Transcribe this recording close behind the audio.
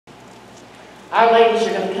Our ladies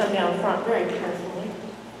are going to come down front very carefully.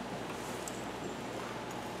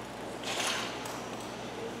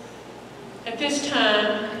 At this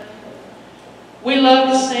time, we love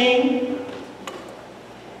to sing.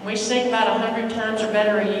 We sing about 100 times or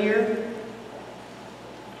better a year.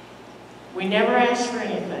 We never ask for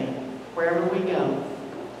anything wherever we go,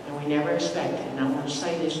 and we never expect it. And I want to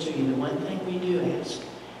say this to you, the one thing we do ask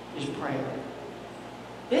is prayer.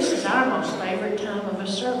 This is our most favorite time of a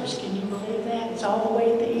service. Can you believe that? It's all the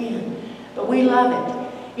way at the end. But we love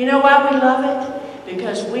it. You know why we love it?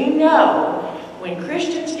 Because we know when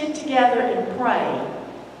Christians get together and pray,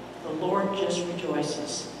 the Lord just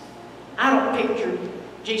rejoices. I don't picture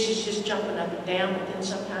Jesus just jumping up and down, but then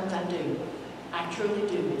sometimes I do. I truly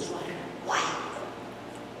do. It's like, wow.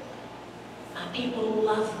 My people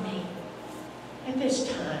love me. At this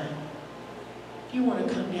time, if you want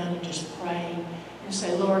to come down and just pray and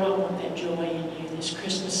say, Lord, I want that joy in you this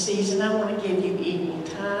Christmas season. I want to give you equal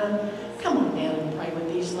time. Come on down and pray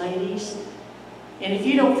with these ladies. And if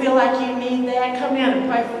you don't feel like you need that, come down and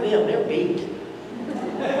pray for them. They're beat.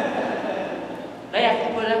 They have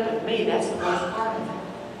to put up with me. That's the worst part of it.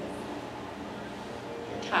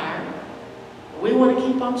 They're tired. But we want to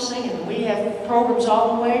keep on singing. We have programs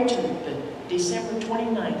all the way to the December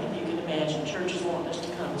 29th, if you can imagine. Churches want us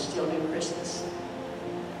to come and still do Christmas.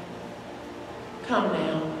 Come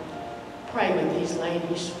now. Pray with these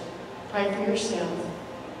ladies. Pray for yourself.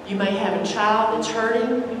 You may have a child that's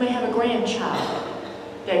hurting. You may have a grandchild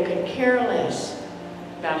that could care less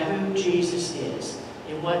about who Jesus is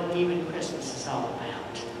and what even Christmas is all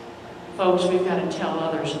about. Folks, we've got to tell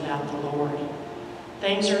others about the Lord.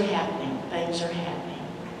 Things are happening. Things are happening.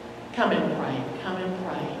 Come and pray. Come and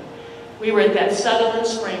pray. We were at that Sutherland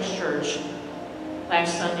Springs Church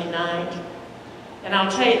last Sunday night. And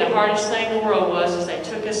I'll tell you, the hardest thing in the world was they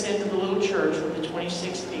took us into the little church where the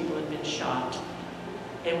 26 people had been shot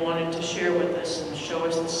and wanted to share with us and show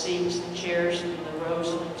us the seats, the chairs, and the rows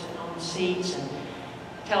on the seats, and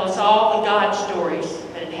tell us all the God stories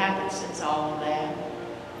that had happened since all of that.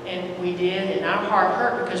 And we did, and our heart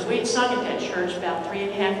hurt because we had sung at that church about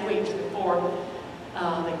 3.5 weeks before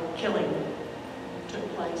the killing took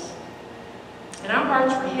place. And our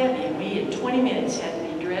hearts were heavy, and we in 20 minutes had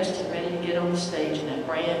to be dressed and ready to get on the stage in that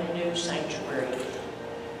brand new sanctuary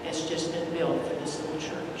that's just been built for this little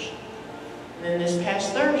church. And then this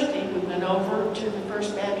past Thursday, we went over to the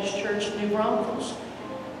First Baptist Church in New Braunfels,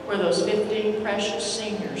 where those 15 precious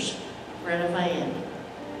seniors were in a van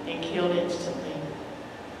and killed instantly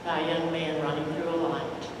by a young man running through a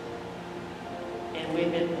light. And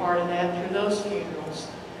we've been part of that through those funerals.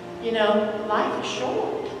 You know, life is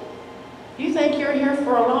short. If you think you're here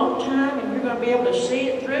for a long time and you're going to be able to see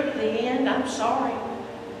it through to the end, I'm sorry.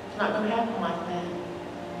 It's not going to happen like that.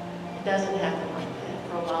 It doesn't happen like that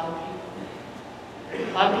for a lot of people.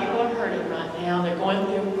 A lot of people are hurting right now. They're going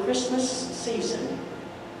through Christmas season.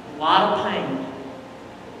 A lot of pain.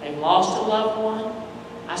 They've lost a loved one.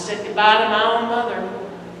 I said goodbye to my own mother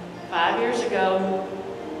 5 years ago,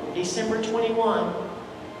 December 21.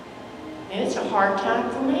 And it's a hard time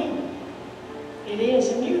for me. It is,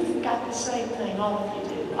 and you've got the same thing, all of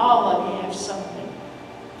you do. All of you have something.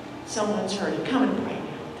 Someone's hurting. Come and pray now.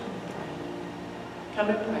 Come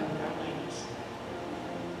and pray. Come and pray with our ladies.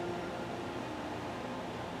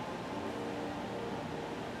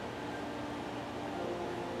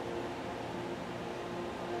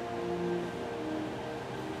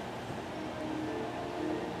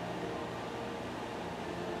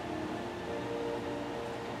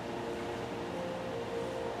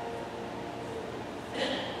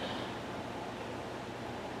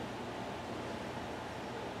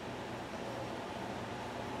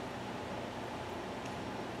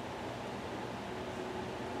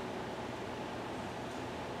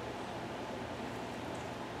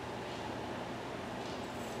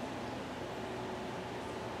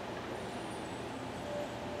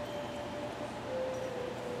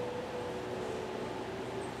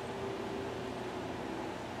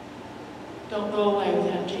 Don't go away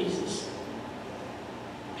without Jesus.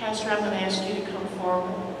 Pastor, I'm going to ask you to come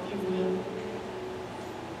forward, if you will.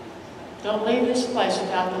 Don't leave this place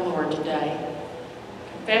without the Lord today.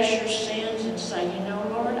 Confess your sins and say, you know,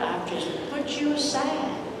 Lord, I've just put you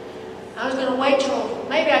aside. I was going to wait till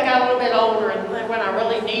maybe I got a little bit older and when I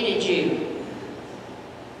really needed you.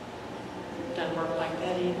 It doesn't work like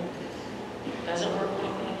that either. It doesn't work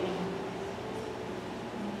like that either.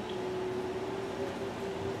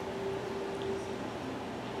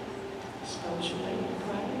 Suppose you're ready to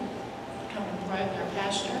pray. Come and pray with our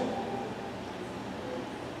pastor.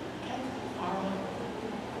 Okay, all right.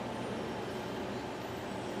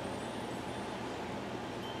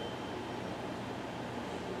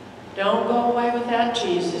 Don't go away without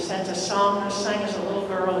Jesus. That's a song I sang as a little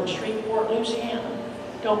girl in Shreveport, Louisiana.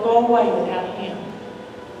 Don't go away without Him.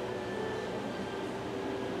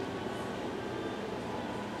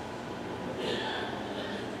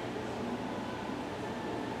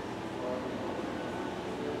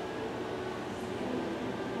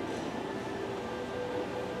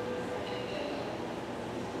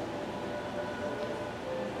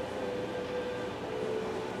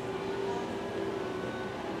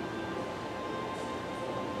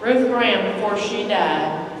 Ruth Graham, before she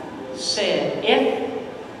died, said,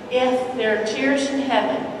 if there are tears in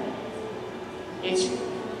heaven, it's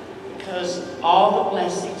because of all the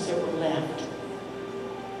blessings that were left.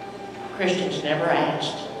 Christians never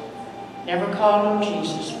asked, never called on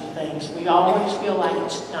Jesus for things. We always feel like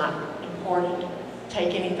it's not important to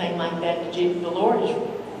take anything like that to Jesus. The Lord is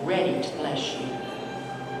ready to bless you.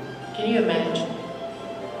 Can you imagine?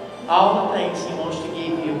 All the things He wants to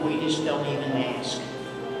give you, we just don't even ask.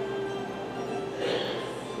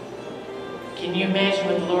 Can you imagine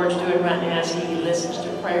what the Lord's doing right now as He listens to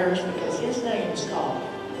prayers? Because His name is called,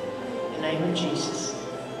 the name of Jesus.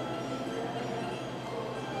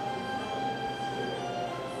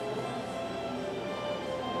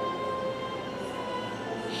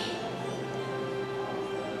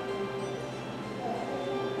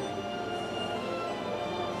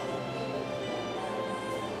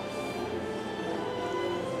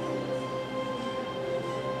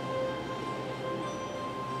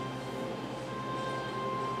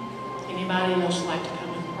 Anybody else like to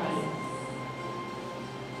come and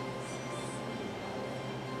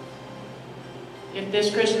pray? If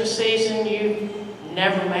this Christmas season you've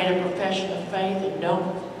never made a profession of faith and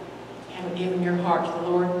haven't given your heart to the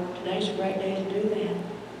Lord, today's a great day to do that.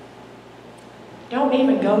 Don't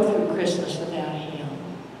even go through Christmas without Him.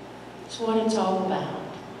 It's what it's all about.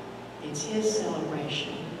 It's His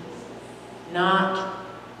celebration, not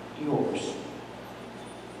yours.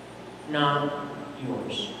 Not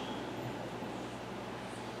yours.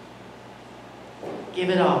 Give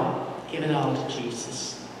it all. Give it all to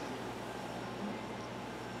Jesus.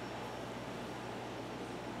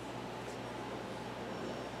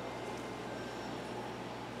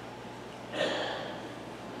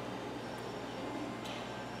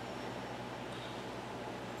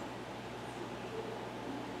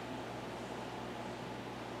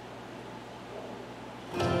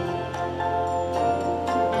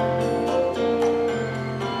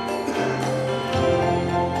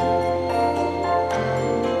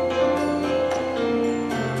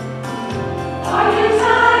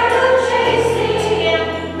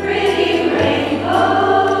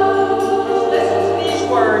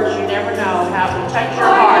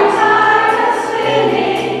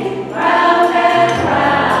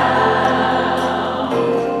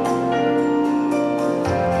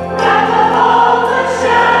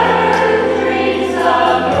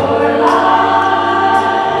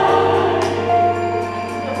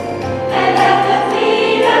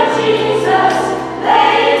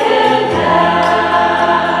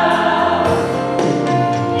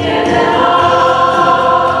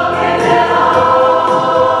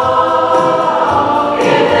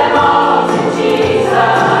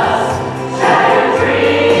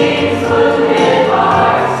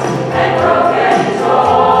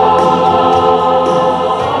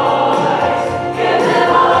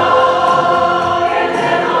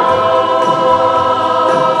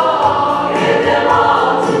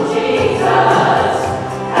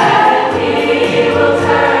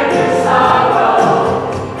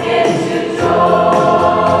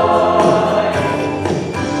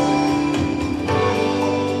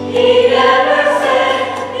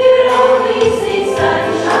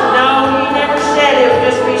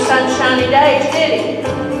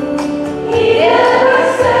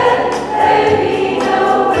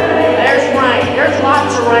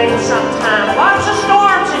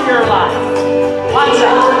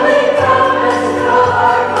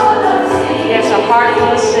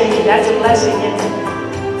 That's a blessing, isn't it?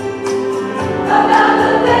 About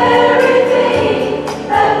the very thing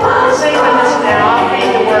that was. Sing with us now. I'll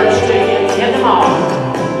read the words to you. Give them all.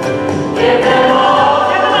 Give them all.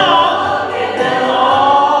 Give them all. Give them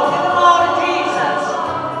all. Give them all to Jesus.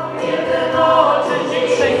 Give them all to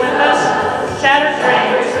Jesus. Sing with us. Shattered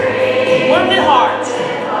dreams, wounded hearts,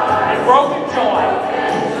 and broken joy.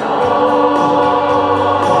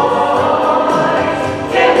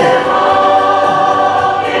 Give them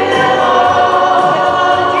all. Give them all.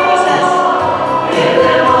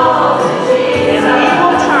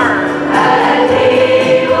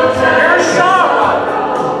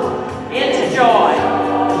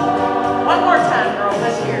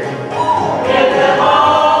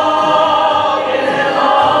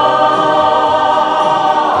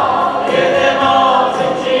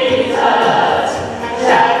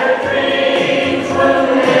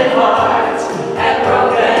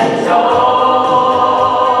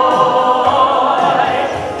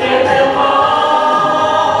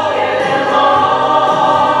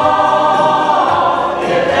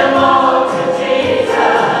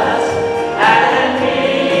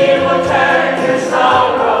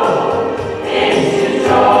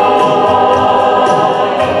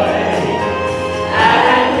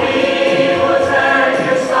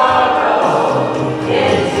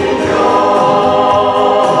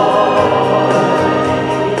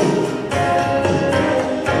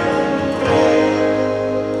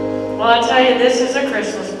 today that this is a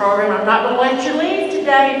Christmas program. I'm not going to let you leave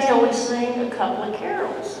today until we sing a couple of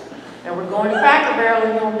carols. And we're going to Cracker Barrel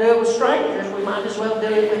and you'll do it with strangers. We might as well do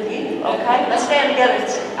it with you. Okay? Let's stand together and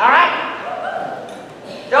sing. All right?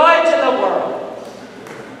 Joy to the world.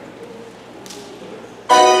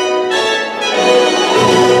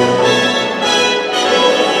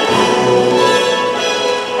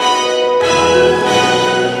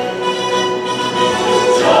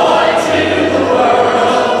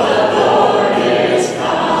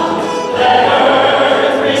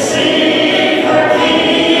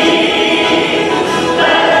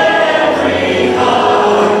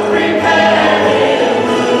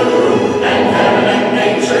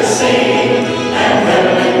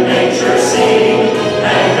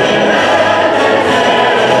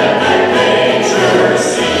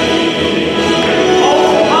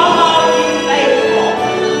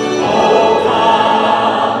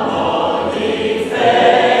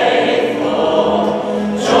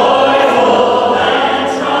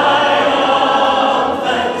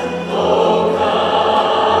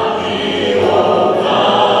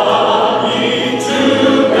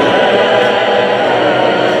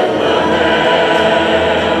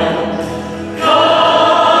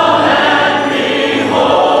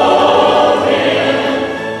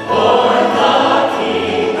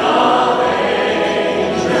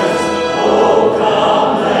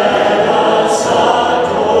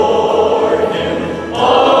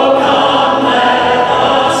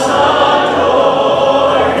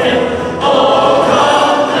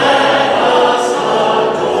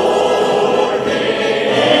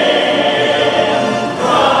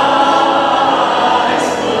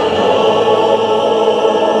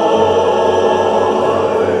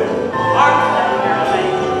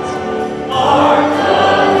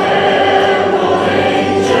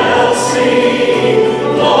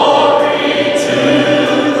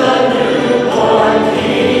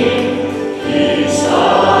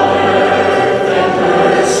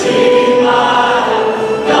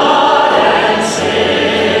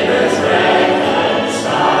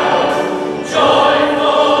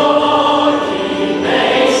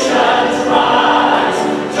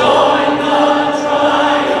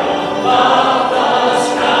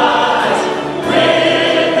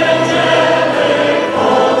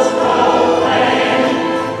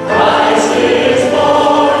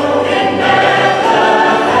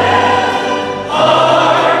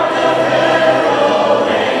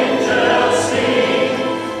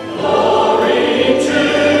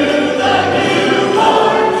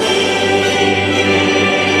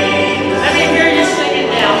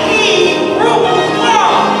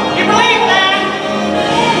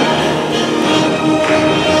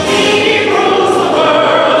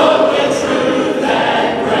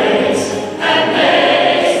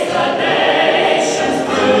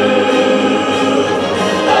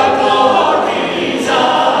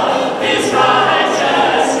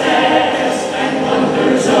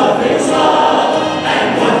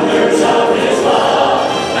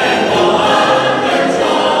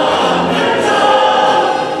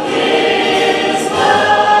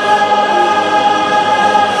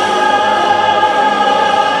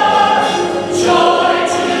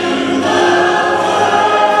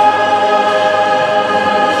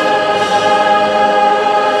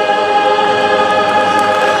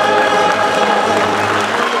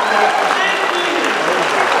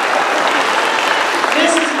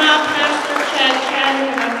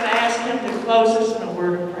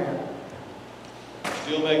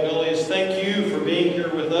 Steel Magnolilas, thank you for being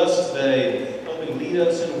here with us today, helping lead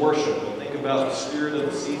us in worship and think about the spirit of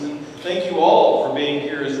the season. Thank you all for being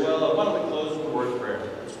here as well. Why don't we close with a word of prayer?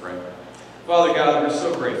 Let's pray. Father God, we're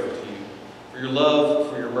so grateful to you for your love,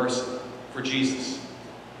 for your mercy, for Jesus.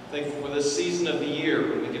 Thankful for this season of the year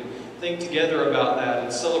where we can think together about that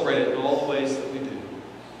and celebrate it in all the ways that we do.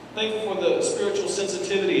 Thankful for the spiritual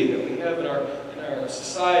sensitivity that we have in our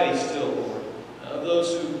society still, Lord.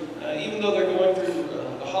 Those who, even though they're going through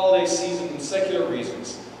the holiday season and secular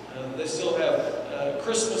reasons, they still have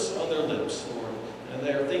Christmas on their lips, Lord. And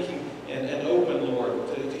they are thinking and open,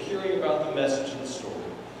 Lord, to hearing about the message and the story.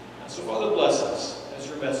 So, Father, bless us as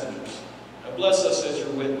your messengers. Bless us as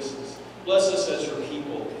your witnesses. Bless us as your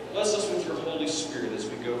people. Bless us with your Holy Spirit as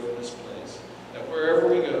we go from this place. That wherever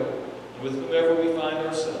we go, and with whomever we find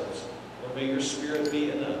ourselves, Lord, may your Spirit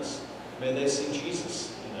be in us. May they see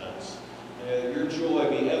Jesus in us. May your joy